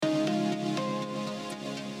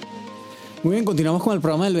Muy bien, continuamos con el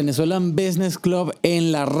programa del Venezuelan Business Club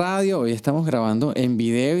en la radio. Hoy estamos grabando en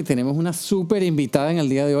video y tenemos una súper invitada en el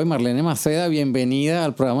día de hoy, Marlene Maceda. Bienvenida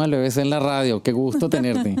al programa del BBC en la radio. Qué gusto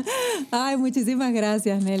tenerte. Ay, muchísimas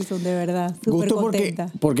gracias, Nelson, de verdad. Súper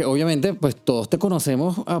contenta. Porque obviamente pues todos te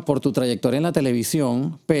conocemos por tu trayectoria en la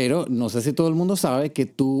televisión, pero no sé si todo el mundo sabe que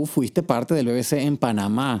tú fuiste parte del BBC en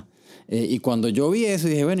Panamá. Y cuando yo vi eso,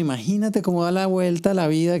 dije, bueno, imagínate cómo da la vuelta a la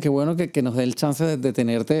vida, qué bueno que nos dé el chance de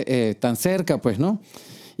tenerte tan cerca, pues, ¿no?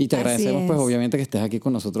 Y te agradecemos, pues, obviamente, que estés aquí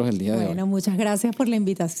con nosotros el día de hoy. Bueno, muchas gracias por la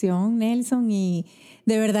invitación, Nelson, y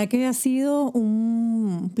de verdad que ha sido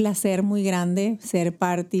un placer muy grande ser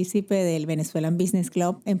partícipe del Venezuelan Business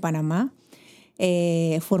Club en Panamá.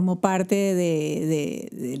 Formo parte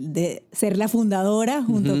de ser la fundadora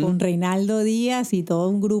junto con Reinaldo Díaz y todo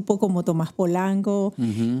un grupo como Tomás Polanco,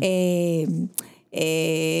 bueno,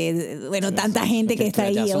 tanta gente que está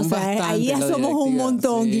ahí, o sea, ahí ya somos un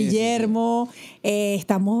montón, sí, Guillermo,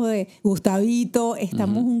 estamos Gustavito,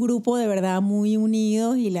 estamos un grupo de verdad muy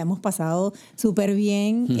unidos y la hemos pasado súper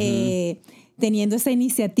bien, teniendo esa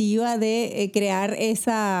iniciativa de crear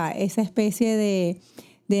esa especie de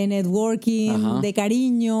networking, de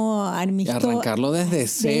cariño, amistoso. Arrancarlo desde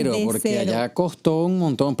cero, porque allá costó un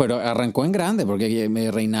montón, pero arrancó en grande, porque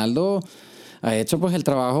Reinaldo ha hecho pues el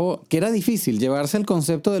trabajo que era difícil, llevarse el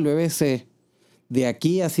concepto del BBC de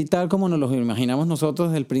aquí así tal como nos lo imaginamos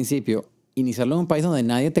nosotros desde el principio. Iniciarlo en un país donde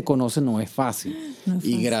nadie te conoce no es fácil. No es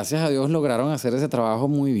fácil. Y gracias a Dios lograron hacer ese trabajo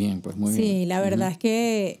muy bien, pues muy bien. Sí, la verdad es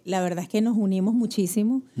que nos unimos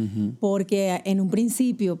muchísimo porque en un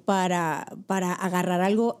principio para agarrar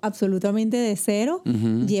algo absolutamente de cero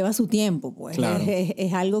lleva su tiempo, pues. Claro.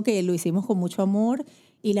 Es algo que lo hicimos con mucho amor.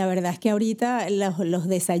 Y la verdad es que ahorita los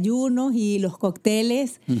desayunos y los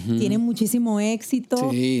cócteles tienen muchísimo éxito.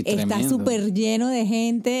 Sí, está súper lleno de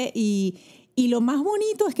gente y lo más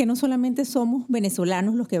bonito es que no solamente somos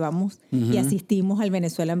venezolanos los que vamos y asistimos al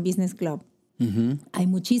Venezuelan Business Club. Hay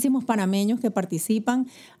muchísimos panameños que participan,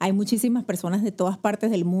 hay muchísimas personas de todas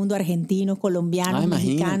partes del mundo, argentinos, colombianos,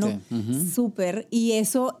 mexicanos, súper. Y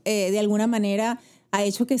eso de alguna manera ha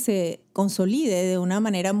hecho que se consolide de una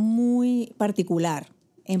manera muy particular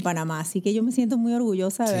en Panamá. Así que yo me siento muy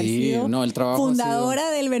orgullosa de haber sido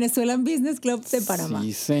fundadora del Venezuelan Business Club de Panamá.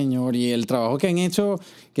 Sí, señor. Y el trabajo que han hecho,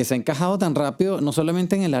 que se ha encajado tan rápido, no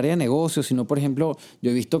solamente en el área de negocios, sino, por ejemplo,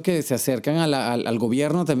 yo he visto que se acercan al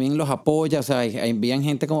gobierno, también los apoya, o sea, envían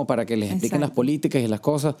gente como para que les expliquen las políticas y las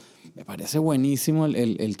cosas. Me parece buenísimo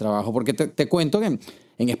el trabajo, porque te cuento que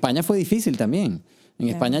en España fue difícil también. En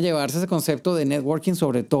España llevarse ese concepto de networking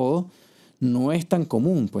sobre todo no es tan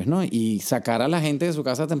común, pues, ¿no? Y sacar a la gente de su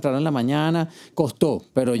casa temprano en la mañana costó,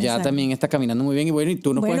 pero ya también está caminando muy bien. Y bueno, y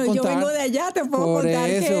tú nos puedes contar. Yo vengo de allá, te puedo contar por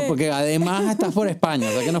eso, porque además estás por España,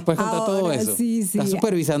 o sea que nos puedes contar todo eso. Sí. Estás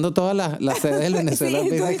supervisando todas las sedes del Venezuelan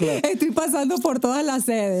Business Club. Estoy pasando por todas las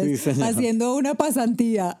sedes, haciendo una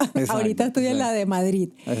pasantía. Ahorita estoy en la de Madrid.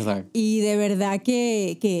 Exacto. Y de verdad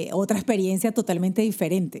que otra experiencia totalmente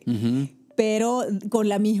diferente. Pero con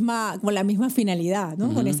la misma finalidad,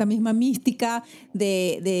 ¿no? Con esa misma mística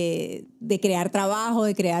de crear trabajo,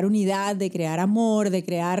 de crear unidad, de crear amor, de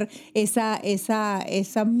crear esa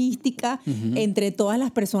mística entre todas las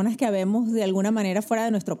personas que habemos de alguna manera fuera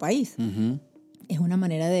de nuestro país. Es una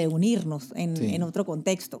manera de unirnos en otro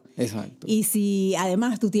contexto. Exacto. Y si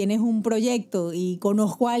además tú tienes un proyecto y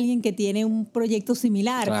conozco a alguien que tiene un proyecto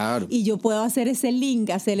similar y yo puedo hacer ese link,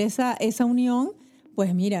 hacer esa unión,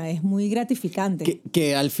 pues mira, es muy gratificante.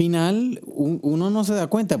 Que al final uno no se da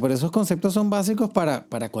cuenta, pero esos conceptos son básicos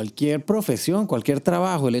para cualquier profesión, cualquier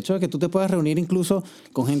trabajo. El hecho de que tú te puedas reunir incluso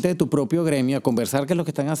con gente de tu propio gremio, a conversar qué es lo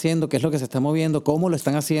que están haciendo, qué es lo que se está moviendo, cómo lo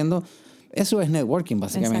están haciendo, eso es networking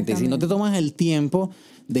básicamente. Y si no te tomas el tiempo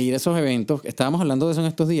de ir a esos eventos, estábamos hablando de eso en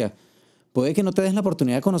estos días, puede que no te des la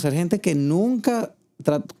oportunidad de conocer gente que nunca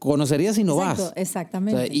conocerías si no vas.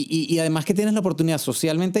 Exactamente. O sea, y además que tienes la oportunidad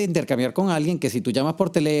socialmente de intercambiar con alguien que si tú llamas por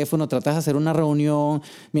teléfono, tratas de hacer una reunión,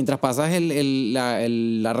 mientras pasas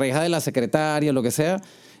la reja de la secretaria, lo que sea,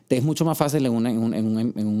 te es mucho más fácil en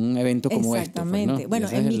un evento como este. Exactamente. Pues, ¿no? Bueno,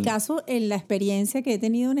 en mi caso, en la experiencia que he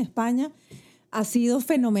tenido en España ha sido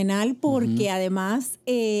fenomenal porque además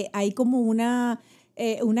hay como una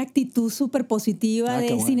actitud súper positiva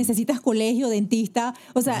de si necesitas colegio, dentista.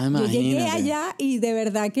 O sea, yo llegué allá y de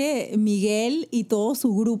verdad que Miguel y todo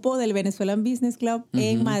su grupo del Venezuelan Business Club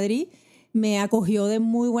en Madrid me acogió de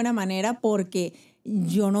muy buena manera porque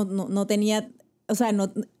yo no tenía, o sea,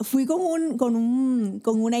 fui con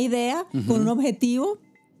una idea, con un objetivo,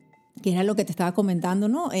 que era lo que te estaba comentando,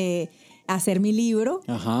 ¿no? hacer mi libro.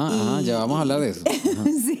 Ajá, ya vamos a hablar de eso.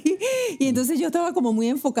 Sí, y entonces yo estaba como muy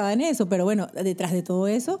enfocada en eso, pero bueno, detrás de todo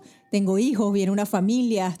eso tengo hijos, viene una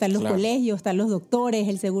familia, están los colegios, están los doctores,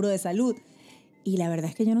 el seguro de salud. Y la verdad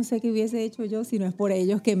es que yo no sé qué hubiese hecho yo si no es por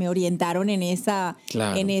ellos que me orientaron en esa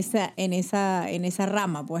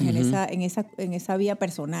rama, pues en esa vía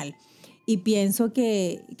personal. Y pienso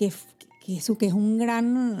que eso que es un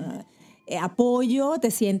gran apoyo, te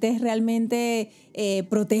sientes realmente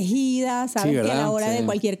protegida, sabes que a la hora de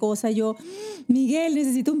cualquier cosa yo, Miguel,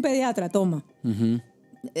 necesito un pediatra, toma.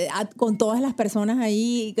 Con todas las personas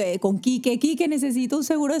ahí, con Quique, necesito un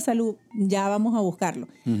seguro de salud, ya vamos a buscarlo.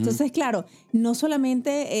 Entonces, claro, no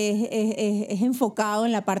solamente es enfocado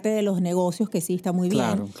en la parte de los negocios, que sí está muy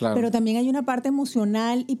bien, pero también hay una parte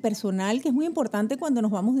emocional y personal que es muy importante cuando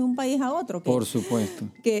nos vamos de un país a otro. Por supuesto.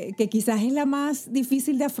 Que quizás es la más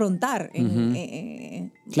difícil de afrontar.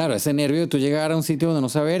 Claro, ese nervio de tú llegar a un sitio donde no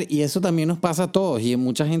saber, y eso también nos pasa a todos, y a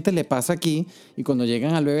mucha gente le pasa aquí, y cuando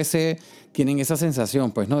llegan al BBC tienen esa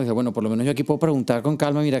sensación, pues, ¿no? Dice, bueno, por lo menos yo aquí puedo preguntar con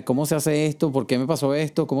calma, mira, ¿cómo se hace esto? ¿Por qué me pasó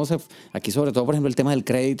esto? Aquí sobre todo, por ejemplo, el tema del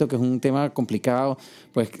crédito, que es un tema complicado,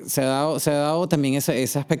 pues se ha dado también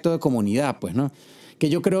ese aspecto de comunidad, pues, ¿no? Que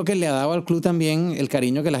yo creo que le ha dado al club también el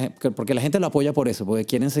cariño porque la gente lo apoya por eso, porque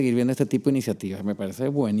quieren seguir viendo este tipo de iniciativas. Me parece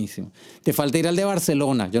buenísimo. Te falta ir al de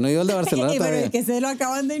Barcelona. Yo no he ido al de Barcelona todavía. Pero es que se lo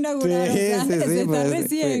acaban de inaugurar. Sí, está pues,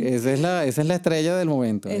 recién. Esa es la estrella del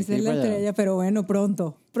momento. Esa es la estrella, pero bueno,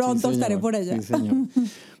 pronto estaré por allá. Sí, señor.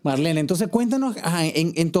 Marlene, entonces cuéntanos,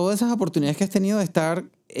 en todas esas oportunidades que has tenido de estar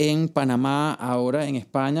en Panamá, ahora en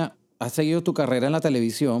España, has seguido tu carrera en la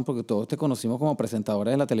televisión, porque todos te conocimos como presentadora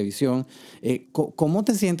de la televisión. ¿Cómo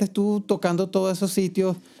te sientes tú tocando todos esos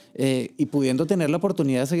sitios y pudiendo tener la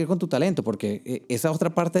oportunidad de seguir con tu talento? Porque esa es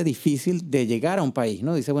otra parte difícil de llegar a un país,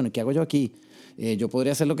 ¿no? Dice, bueno, ¿qué hago yo aquí? Yo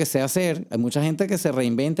podría hacer lo que sé hacer. Hay mucha gente que se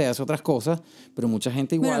reinventa y hace otras cosas, pero mucha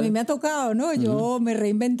gente igual... Bueno, a mí me ha tocado, ¿no? Yo me he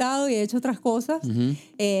reinventado y he hecho otras cosas. Me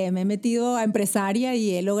he metido a empresaria y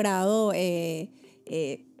he logrado...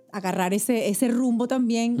 agarrar ese rumbo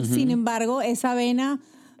también. Sin embargo, esa vena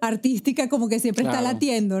artística como que siempre está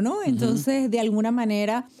latiendo, ¿no? Entonces, de alguna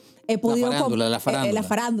manera he podido... La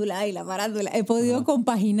farándula. He podido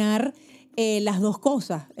compaginar las dos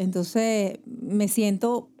cosas. Entonces, me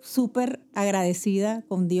siento súper agradecida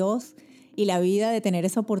con Dios y la vida de tener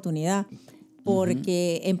esa oportunidad.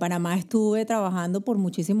 Porque en Panamá estuve trabajando por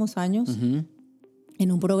muchísimos años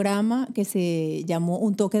en un programa que se llamó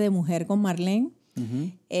Un Toque de Mujer con Marlene.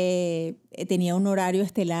 Tenía un horario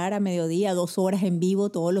estelar a mediodía, 2 horas en vivo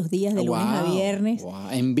todos los días, de lunes a viernes.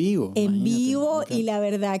 En vivo. En vivo, y la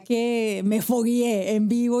verdad que me fogueé en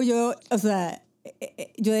vivo. Yo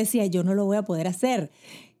decía, yo no lo voy a poder hacer.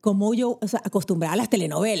 Como yo, acostumbrada a las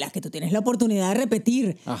telenovelas, que tú tienes la oportunidad de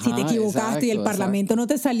repetir. Si te equivocaste y el Parlamento no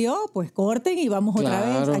te salió, pues corten y vamos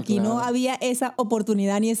otra vez. Aquí no había esa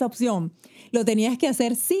oportunidad ni esa opción. Lo tenías que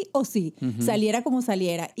hacer sí o sí, saliera como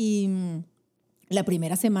saliera. Y la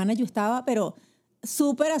primera semana yo estaba, pero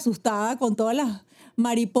súper asustada con todas las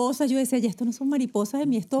mariposas. Yo decía, ya esto no son mariposas en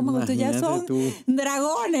mi estómago, esto ya son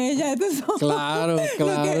dragones, ya esto son... Claro.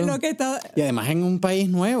 Lo que está... Y además en un país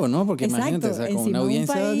nuevo, ¿no? Porque imagínate, con una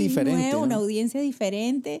audiencia diferente. Nuevo, ¿no? Una audiencia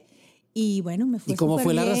diferente. Y bueno, me fue ¿Y cómo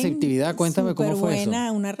fue la receptividad? Cuéntame cómo fue eso.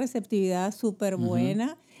 Una receptividad súper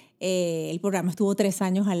buena. El programa estuvo 3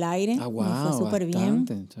 años al aire. Ah, wow, me fue súper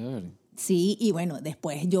bien. Chévere. Sí, y bueno,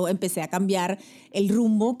 después yo empecé a cambiar el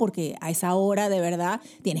rumbo porque a esa hora, de verdad,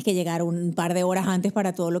 tienes que llegar un par de horas antes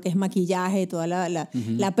para todo lo que es maquillaje, toda la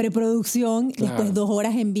preproducción, después 2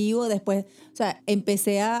 horas en vivo, después,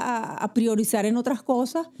 empecé a priorizar en otras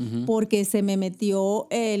cosas porque se me metió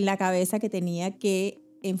en la cabeza que tenía que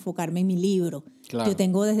enfocarme en mi libro. Claro. Yo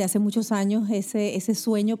tengo desde hace muchos años ese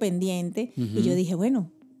sueño pendiente y yo dije,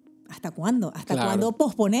 bueno, ¿hasta cuándo? ¿Hasta cuándo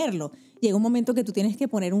posponerlo? Llega un momento que tú tienes que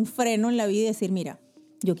poner un freno en la vida y decir, mira,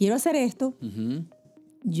 yo quiero hacer esto,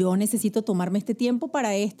 yo necesito tomarme este tiempo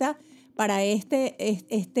para este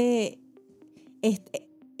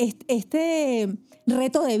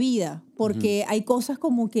reto de vida, porque hay cosas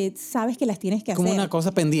como que sabes que las tienes que hacer. Como una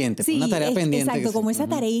cosa pendiente, una tarea pendiente. Exacto, como esa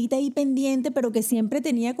tareita ahí pendiente, pero que siempre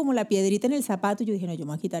tenía como la piedrita en el zapato. Yo dije, no, yo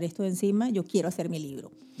me voy a quitar esto de encima, yo quiero hacer mi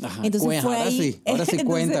libro. Ajá. Entonces fue ahora sí,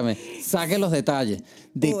 cuéntame, saque los detalles.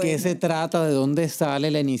 ¿De qué se trata? ¿De dónde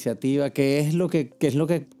sale la iniciativa? ¿Qué es lo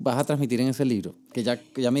que vas a transmitir en ese libro? Que ya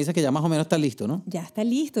me dices que ya más o menos está listo, ¿no? Ya está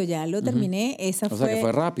listo, ya lo terminé. O sea, que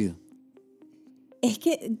fue rápido. Es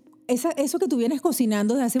que eso que tú vienes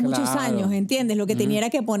cocinando desde hace muchos Claro. años, ¿entiendes? Lo que tenía era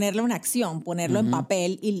que ponerle una acción, ponerlo en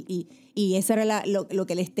papel y eso era lo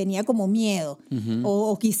que les tenía como miedo.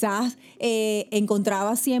 O quizás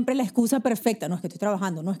encontraba siempre la excusa perfecta. No es que estoy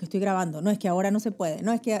trabajando, no es que estoy grabando, no es que ahora no se puede,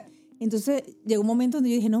 no es que... Entonces llegó un momento donde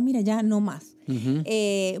yo dije, no, mira, ya no más.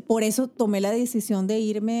 Por eso tomé la decisión de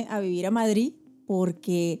irme a vivir a Madrid,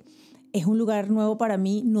 porque es un lugar nuevo para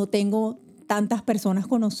mí, no tengo tantas personas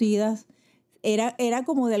conocidas. Era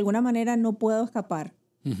como de alguna manera no puedo escapar.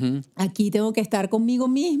 Aquí tengo que estar conmigo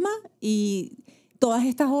misma y todas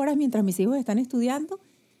estas horas mientras mis hijos están estudiando,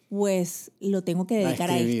 pues lo tengo que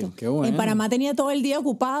dedicar a esto. Qué bueno. En Panamá tenía todo el día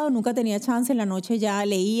ocupado, nunca tenía chance, en la noche ya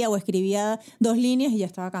leía o escribía 2 líneas y ya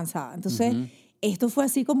estaba cansada. Entonces, esto fue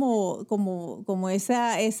así como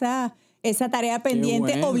esa tarea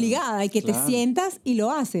pendiente bueno. obligada y que Claro. te sientas y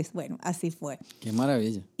lo haces. Bueno, así fue. Qué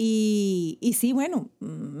maravilla. Y sí, bueno,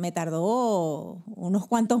 me tardó unos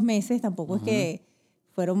cuantos meses, tampoco es que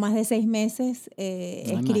fueron más de 6 meses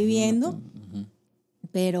escribiendo,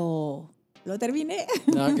 pero lo terminé.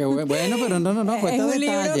 No, qué bueno, pero no, cuenta Es un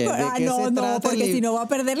libro detalles. ¿De qué se trata el porque libro? si no va a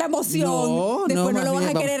perder la emoción. Después no más lo vas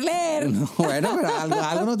bien, a querer leer. No, bueno, pero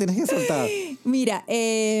algo no tienes que soltar. Mira,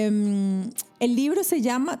 el libro se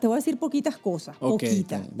llama, te voy a decir poquitas cosas, Ok,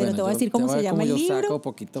 poquitas, bueno, pero te voy a decir cómo se llama el yo libro. saco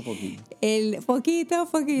poquito a poquito. Poquito a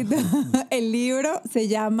poquito. El libro se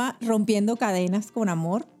llama Rompiendo Cadenas con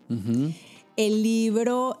Amor. El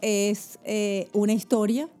libro es una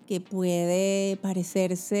historia que puede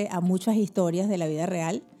parecerse a muchas historias de la vida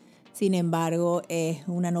real. Sin embargo, es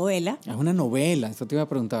una novela. Es una novela, eso te iba a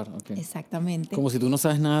preguntar. Okay. Exactamente. Como si tú no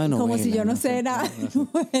sabes nada de novela. Como si yo no sé nada de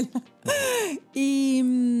novela. Y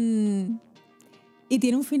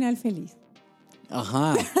tiene un final feliz.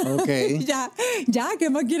 Ajá, ok. ya, ¿qué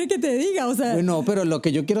más quieres que te diga? O sea, Bueno, pero lo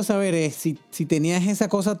que yo quiero saber es si tenías esa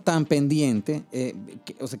cosa tan pendiente,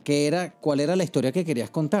 o sea, ¿cuál era la historia que querías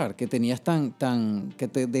contar? Que tenías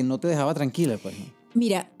que no te dejaba tranquila, pues.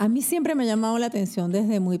 mira, a mí siempre me ha llamado la atención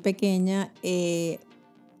desde muy pequeña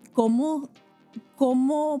cómo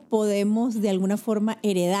podemos de alguna forma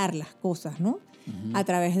heredar las cosas, ¿no? A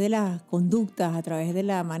través de las conductas, a través de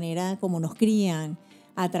la manera como nos crían,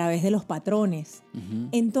 a través de los patrones.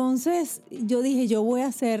 Entonces yo dije, yo voy a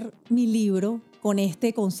hacer mi libro con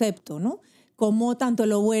este concepto, ¿no? Como tanto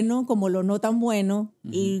lo bueno como lo no tan bueno,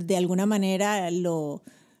 y de alguna manera lo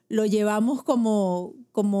llevamos como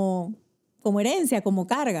herencia, como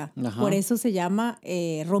carga. Ajá. Por eso se llama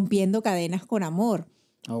Rompiendo Cadenas con Amor.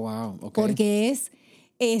 Oh, wow, ok. Porque es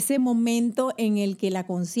ese momento en el que la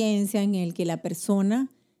conciencia, en el que la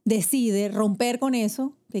persona decide romper con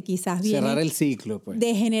eso, que quizás viene cerrar el ciclo, pues.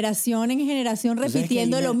 de generación en generación ¿Tú sabes que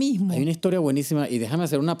repitiendo hay lo mismo. Hay una historia buenísima y déjame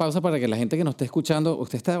hacer una pausa para que la gente que nos esté escuchando,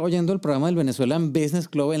 usted está oyendo el programa del Venezuelan Business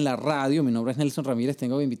Club en la radio. Mi nombre es Nelson Ramírez,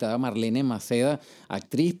 tengo invitada a Marlene Maceda,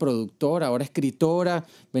 actriz, productora, ahora escritora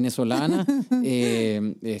venezolana.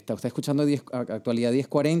 Está usted escuchando Actualidad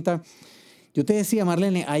 1040. Yo te decía,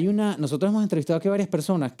 Marlene, nosotros hemos entrevistado aquí a varias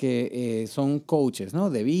personas que son coaches, ¿no?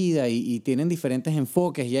 De vida y tienen diferentes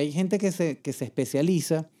enfoques y hay gente que se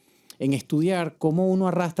especializa en estudiar cómo uno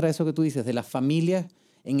arrastra eso que tú dices de las familias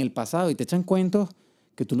en el pasado y te echan cuentos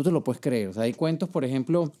que tú no te lo puedes creer. O sea, hay cuentos, por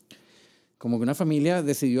ejemplo, como que una familia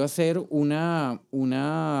decidió hacer un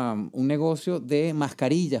negocio de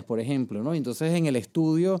mascarillas, por ejemplo, ¿no? Y entonces en el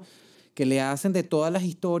estudio que le hacen de todas las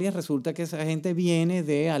historias, resulta que esa gente viene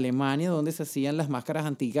de Alemania, donde se hacían las máscaras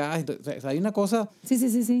antigas. Entonces, o sea, hay una cosa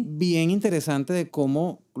Sí. bien interesante de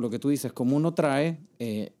cómo, lo que tú dices, cómo uno trae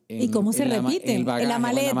y cómo se repiten el bagaje, en la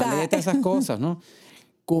maleta. esas cosas, ¿no?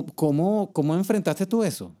 ¿Cómo enfrentaste tú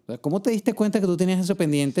eso? O sea, ¿cómo te diste cuenta que tú tenías eso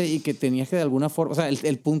pendiente y que tenías que de alguna forma... O sea,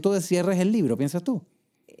 el punto de cierre es el libro, ¿piensas tú?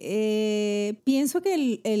 Pienso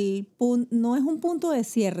que el punto no es un punto de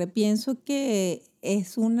cierre, pienso que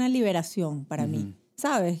es una liberación para mí,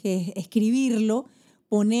 ¿sabes? Que escribirlo,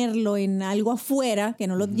 ponerlo en algo afuera, que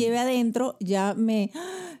no lo lleve adentro, ya me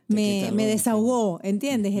desahogó,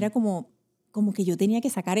 ¿entiendes? Era como que yo tenía que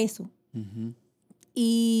sacar eso.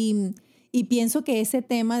 Y pienso que ese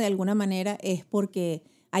tema de alguna manera es porque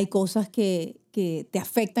hay cosas que te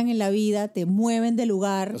afectan en la vida, te mueven de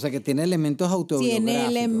lugar. O sea, que tiene elementos autobiográficos. Tiene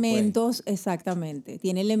elementos, pues. exactamente,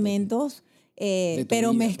 tiene elementos, vida,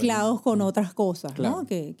 pero mezclados con otras cosas, claro. ¿no?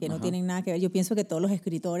 Que no tienen nada que ver. Yo pienso que todos los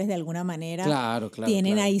escritores de alguna manera claro,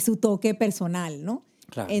 tienen claro. ahí su toque personal, ¿no?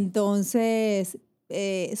 Claro. Entonces,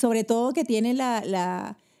 sobre todo que tiene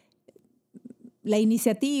la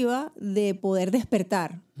iniciativa de poder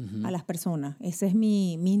despertar a las personas. Esa es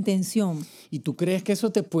mi intención. ¿Y tú crees que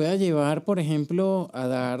eso te pueda llevar, por ejemplo, a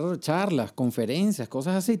dar charlas, conferencias,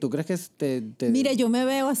 cosas así? ¿Tú crees que Mira, yo me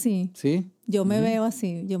veo así. ¿Sí? Yo me veo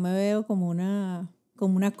así. Yo me veo como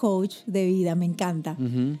una coach de vida. Me encanta.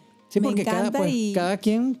 Sí, Me porque encanta cada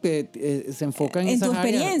quien se enfoca en tu esas áreas.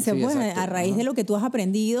 experiencia, Sí, pues, exacto. a raíz de lo que tú has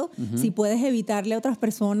aprendido, si puedes evitarle a otras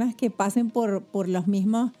personas que pasen por los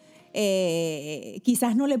mismos,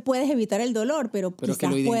 quizás no le puedes evitar el dolor, pero Pero que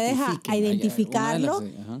quizás lo puedes identifiquen. identificarlo Una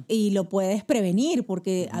de las- ajá. y lo puedes prevenir,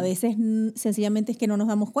 porque a veces sencillamente es que no nos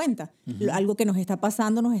damos cuenta. Algo que nos está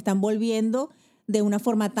pasando nos está envolviendo de una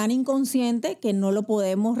forma tan inconsciente que no lo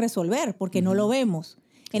podemos resolver, porque no lo vemos.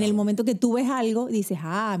 En el momento que tú ves algo, dices,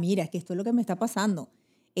 mira, es que esto es lo que me está pasando,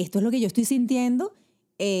 esto es lo que yo estoy sintiendo,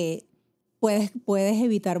 puedes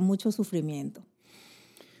evitar mucho sufrimiento.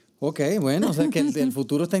 Ok, bueno, o sea que el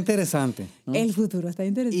futuro está interesante, ¿no? El futuro está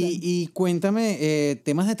interesante. Y cuéntame,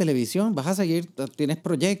 temas de televisión, ¿vas a seguir? ¿Tienes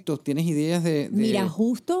proyectos? ¿Tienes ideas de...? Mira,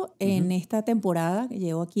 justo en esta temporada, que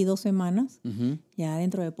llevo aquí 2 semanas, ya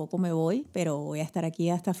dentro de poco me voy, pero voy a estar aquí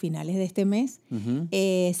hasta finales de este mes,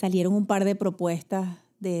 salieron un par de propuestas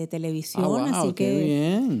de televisión, wow, así qué que...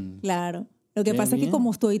 bien. Claro. Lo que Qué pasa es que bien.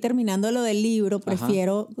 como estoy terminando lo del libro,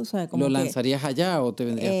 prefiero... O sea, como ¿Lo que, lanzarías allá o te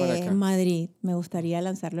vendrías para acá? en Madrid. Me gustaría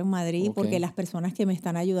lanzarlo en Madrid Ok. porque las personas que me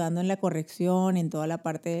están ayudando en la corrección, en toda la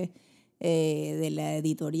parte de la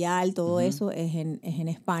editorial, todo eso es en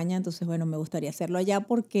España. Entonces, bueno, me gustaría hacerlo allá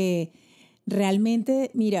porque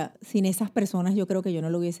realmente, mira, sin esas personas yo creo que yo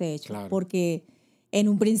no lo hubiese hecho. Claro. Porque en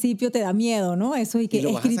un principio te da miedo, ¿no? Eso y que ¿Y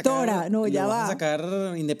lo vas a escritora, sacar, no, lo ya vas va. a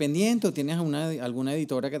sacar independiente o tienes alguna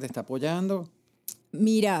editora que te está apoyando?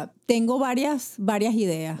 Mira, tengo varias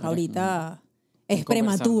ideas. Ahorita es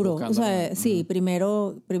prematuro. O sea, sí,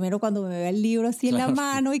 primero cuando me vea el libro así en la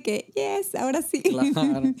mano y que, yes, ahora sí.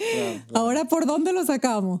 Claro. Ahora, ¿por dónde lo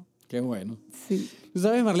sacamos? Qué bueno. Sí. Tú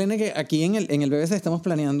sabes, Marlene, que aquí en el BBC estamos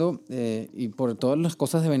planeando, y por todas las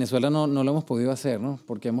cosas de Venezuela no lo hemos podido hacer, ¿no?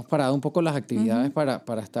 Porque hemos parado un poco las actividades para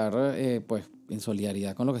estar pues, en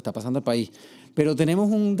solidaridad con lo que está pasando en el país. Pero tenemos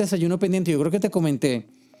un desayuno pendiente, yo creo que te comenté,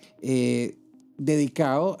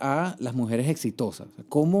 dedicado a las mujeres exitosas.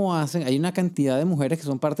 ¿Cómo hacen? Hay una cantidad de mujeres que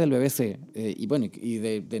son parte del BBC, y bueno, y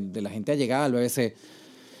de la gente allegada al BBC,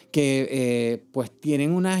 que pues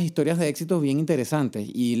tienen unas historias de éxitos bien interesantes.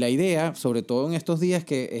 Y la idea, sobre todo en estos días,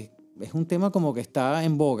 que es un tema como que está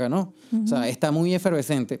en boga, ¿no? O sea, está muy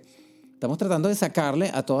efervescente. Estamos tratando de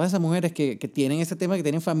sacarle a todas esas mujeres que tienen ese tema, que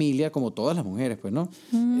tienen familia, como todas las mujeres, pues, ¿no?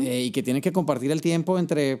 Y que tienen que compartir el tiempo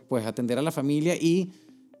entre, pues, atender a la familia y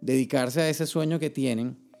dedicarse a ese sueño que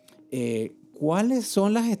tienen. ¿Cuáles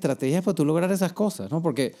son las estrategias para tú lograr esas cosas? ¿No?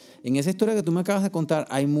 Porque en esa historia que tú me acabas de contar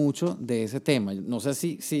hay mucho de ese tema. No sé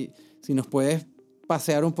si nos puedes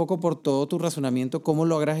pasear un poco por todo tu razonamiento, cómo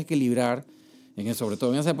logras equilibrar, sobre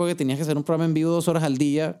todo en esa época que tenías que hacer un programa en vivo 2 horas al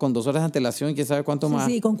día, con 2 horas de antelación y quién sabe cuánto más.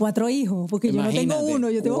 Sí, con 4 hijos, porque Imagínate, yo no tengo 1,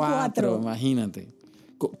 yo tengo 4. Imagínate.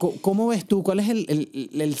 ¿Cómo ves tú? ¿Cuál es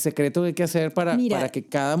el secreto que hay que hacer para que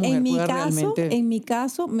cada mujer pueda realmente...? En mi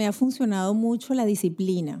caso, me ha funcionado mucho la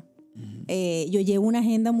disciplina. Yo llevo una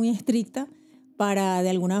agenda muy estricta para de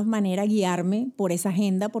alguna manera guiarme por esa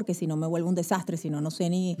agenda, porque si no me vuelvo un desastre, si no, no sé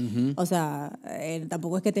ni... O sea,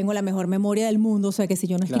 tampoco es que tengo la mejor memoria del mundo, o sea, que si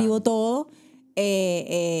yo no escribo todo,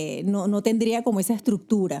 no tendría como esa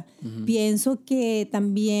estructura. Pienso que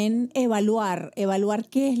también evaluar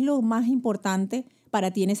qué es lo más importante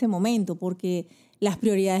para ti en ese momento, porque las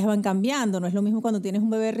prioridades van cambiando. No es lo mismo cuando tienes un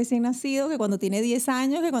bebé recién nacido que cuando tiene 10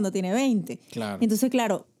 años que cuando tiene 20. Claro. Entonces,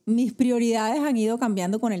 claro, mis prioridades han ido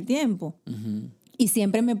cambiando con el tiempo. Y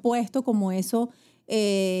siempre me he puesto como eso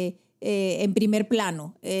en primer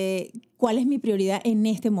plano. ¿Cuál es mi prioridad en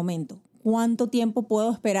este momento? ¿Cuánto tiempo puedo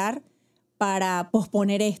esperar para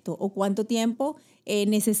posponer esto? ¿O cuánto tiempo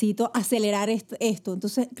necesito acelerar esto?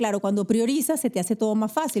 Entonces, claro, cuando priorizas se te hace todo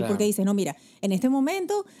más fácil, porque dices, no, mira, en este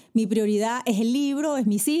momento mi prioridad es el libro, es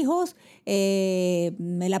mis hijos,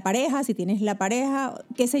 la pareja, si tienes la pareja,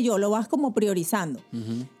 qué sé yo, lo vas como priorizando.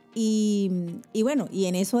 Y bueno, y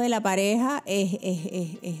en eso de la pareja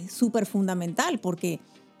es súper fundamental, porque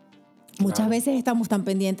muchas veces estamos tan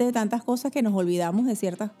pendientes de tantas cosas que nos olvidamos de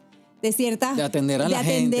atender a la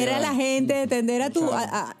gente, de atender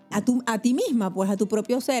a ti misma, pues a tu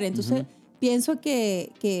propio ser. Entonces, pienso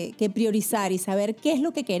que priorizar y saber qué es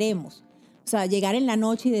lo que queremos. O sea, llegar en la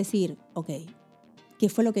noche y decir, ok, ¿qué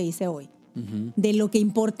fue lo que hice hoy? De lo que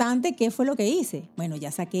importante, ¿qué fue lo que hice? Bueno,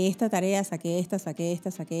 ya saqué esta tarea, saqué esta.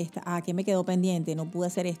 ¿Qué me quedó pendiente? No pude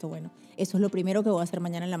hacer esto. Bueno, eso es lo primero que voy a hacer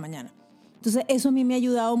mañana en la mañana. Entonces, eso a mí me ha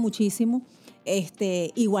ayudado muchísimo.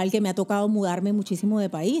 Igual que me ha tocado mudarme muchísimo de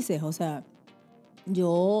países, o sea,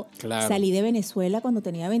 yo salí de Venezuela cuando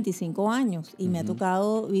tenía 25 años y me ha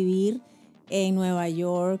tocado vivir en Nueva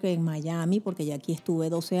York, en Miami, porque ya aquí estuve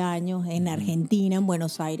 12 años, en Argentina, en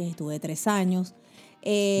Buenos Aires estuve 3 años.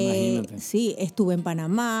 Imagínate. Sí, estuve en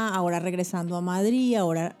Panamá, ahora regresando a Madrid,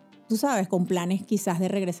 ahora, tú sabes, con planes quizás de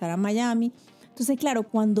regresar a Miami. Entonces, claro,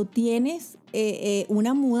 cuando tienes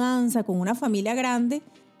una mudanza con una familia grande,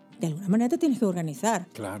 de alguna manera te tienes que organizar.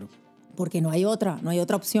 Claro. Porque no hay otra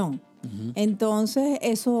opción. Entonces,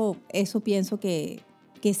 eso pienso que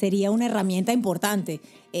sería una herramienta importante.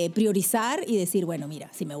 Priorizar y decir, bueno, mira,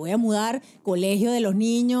 si me voy a mudar, colegio de los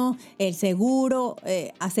niños, el seguro,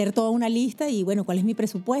 hacer toda una lista y, bueno, ¿cuál es mi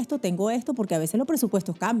presupuesto? Tengo esto, porque a veces los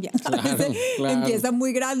presupuestos cambian. Claro, a veces empiezan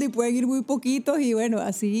muy grandes y pueden ir muy poquitos y, bueno,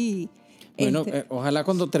 así... Bueno, ojalá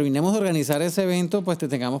cuando terminemos de organizar ese evento, pues te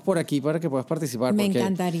tengamos por aquí para que puedas participar. Me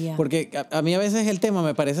encantaría. Porque a mí a veces el tema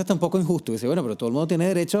me parece hasta un poco injusto. Dice, bueno, pero todo el mundo tiene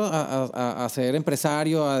derecho a ser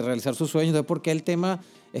empresario, a realizar sus sueños. Entonces, ¿por qué el tema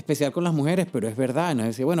especial con las mujeres? Pero es verdad. No es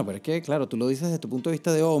decir, bueno, pero es que, claro, tú lo dices desde tu punto de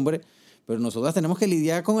vista de hombre, pero nosotras tenemos que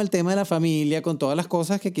lidiar con el tema de la familia, con todas las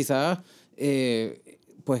cosas que quizás,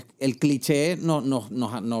 pues, el cliché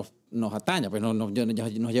nos ataña, pues nos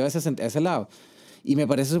lleva a ese lado. Y me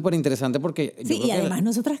parece súper interesante porque... Sí, y además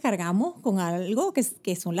nosotras cargamos con algo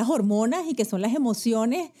que son las hormonas y que son las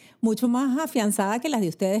emociones mucho más afianzadas que las de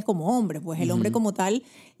ustedes como hombres. Pues el hombre como tal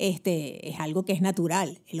es algo que es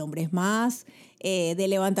natural. El hombre es más de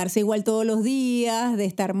levantarse igual todos los días, de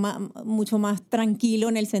estar mucho más tranquilo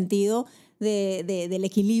en el sentido del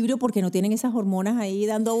equilibrio porque no tienen esas hormonas ahí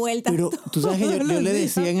dando vueltas. Pero tú sabes que yo le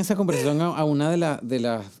decía en esa conversación a una de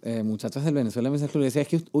las muchachas del Venezuela Business Club, le decía, es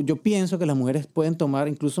que yo pienso que las mujeres pueden tomar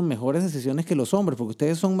incluso mejores decisiones que los hombres porque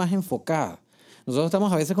ustedes son más enfocadas. Nosotros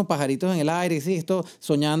estamos a veces con pajaritos en el aire, y sí,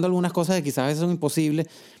 soñando algunas cosas que quizás a veces son imposibles,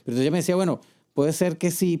 pero entonces ella me decía, bueno, puede ser que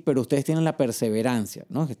sí, pero ustedes tienen la perseverancia,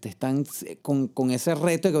 ¿no? Que están con ese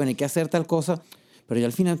reto de que hay que hacer tal cosa. Pero yo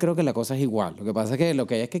al final creo que la cosa es igual. Lo que pasa es que lo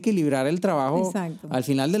que hay es que equilibrar el trabajo. Exacto. Al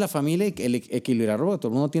final de la familia, equilibrarlo, porque todo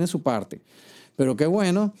el mundo tiene su parte. Pero qué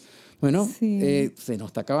bueno. Bueno, sí. Se nos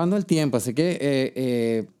está acabando el tiempo, así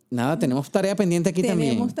que nada, tenemos tarea pendiente aquí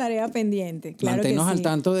también. Tenemos tarea pendiente, claro. Manténnos que al sí.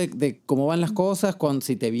 tanto de cómo van las cosas,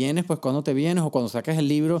 si te vienes, pues cuándo te vienes, o cuando saques el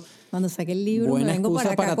libro. Cuando saque el libro, buena me vengo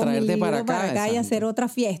excusa para acá con mi traerte libro para acá y hacer otra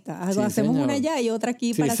fiesta. Sí, hacemos señor. una allá y otra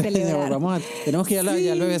aquí Sí, para señor. celebrar. Tenemos que ir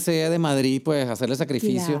ya al BBC de Madrid, pues, hacerle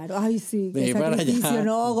sacrificio. Claro, ay sí, de qué ir para sacrificio, allá.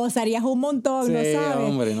 no, gozarías un montón, Sí, no sabes.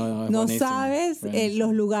 hombre, no buenísimo, sabes buenísimo.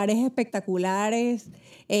 Los lugares espectaculares,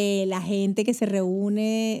 la gente que se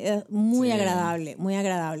reúne, muy Sí. agradable, muy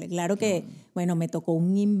agradable. Claro que, bueno, me tocó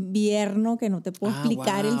un invierno que no te puedo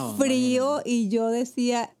explicar wow, el frío y yo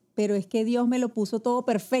decía, pero es que Dios me lo puso todo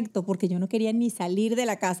perfecto porque yo no quería ni salir de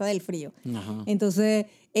la casa del frío. Ajá. Entonces,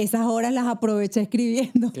 esas horas las aproveché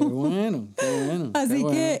escribiendo. Qué bueno, qué bueno. Así qué bueno.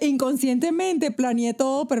 que inconscientemente planeé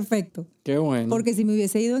todo perfecto. Qué bueno. Porque si me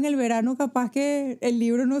hubiese ido en el verano, capaz que el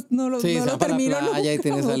libro no lo termino para la playa y nunca.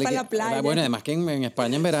 tienes Para la playa. Bueno, además que en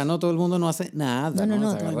España en verano todo el mundo no hace nada. No, Se todo el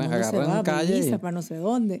mundo se agarran va calle Ibiza, para no sé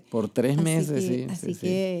dónde. por 3 meses, sí. Así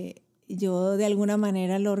que yo de alguna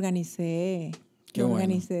manera lo organicé. Qué Lo bueno.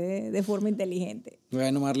 organicé de forma inteligente.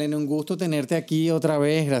 Bueno, Marlene, un gusto tenerte aquí otra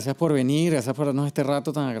vez. Gracias por venir, gracias por darnos este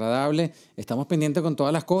rato tan agradable. Estamos pendientes con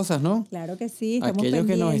todas las cosas, ¿no? Claro que sí, estamos Aquellos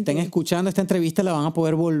que nos estén pendientes. escuchando, esta entrevista la van a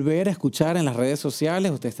poder volver a escuchar en las redes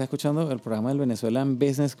sociales. Usted está escuchando el programa del Venezuelan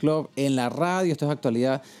Business Club en la radio. Esto es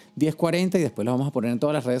Actualidad 1040 y después lo vamos a poner en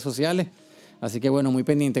todas las redes sociales. Así que bueno, muy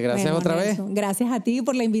pendiente. Gracias Bueno, otra Nelson, vez. Gracias a ti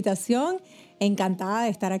por la invitación. Encantada de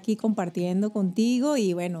estar aquí compartiendo contigo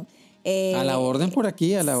y bueno... A la orden por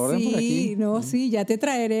aquí, a la orden por aquí. Sí, ya te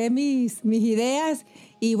traeré mis ideas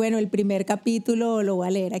y bueno, el primer capítulo lo voy a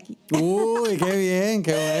leer aquí. Uy, qué bien,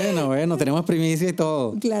 qué bueno, tenemos primicia y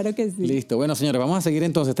todo. Claro que sí. Listo, bueno señores, vamos a seguir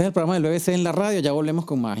entonces. Este es el programa del BBC en la radio, ya volvemos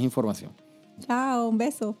con más información. Chao, un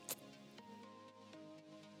beso.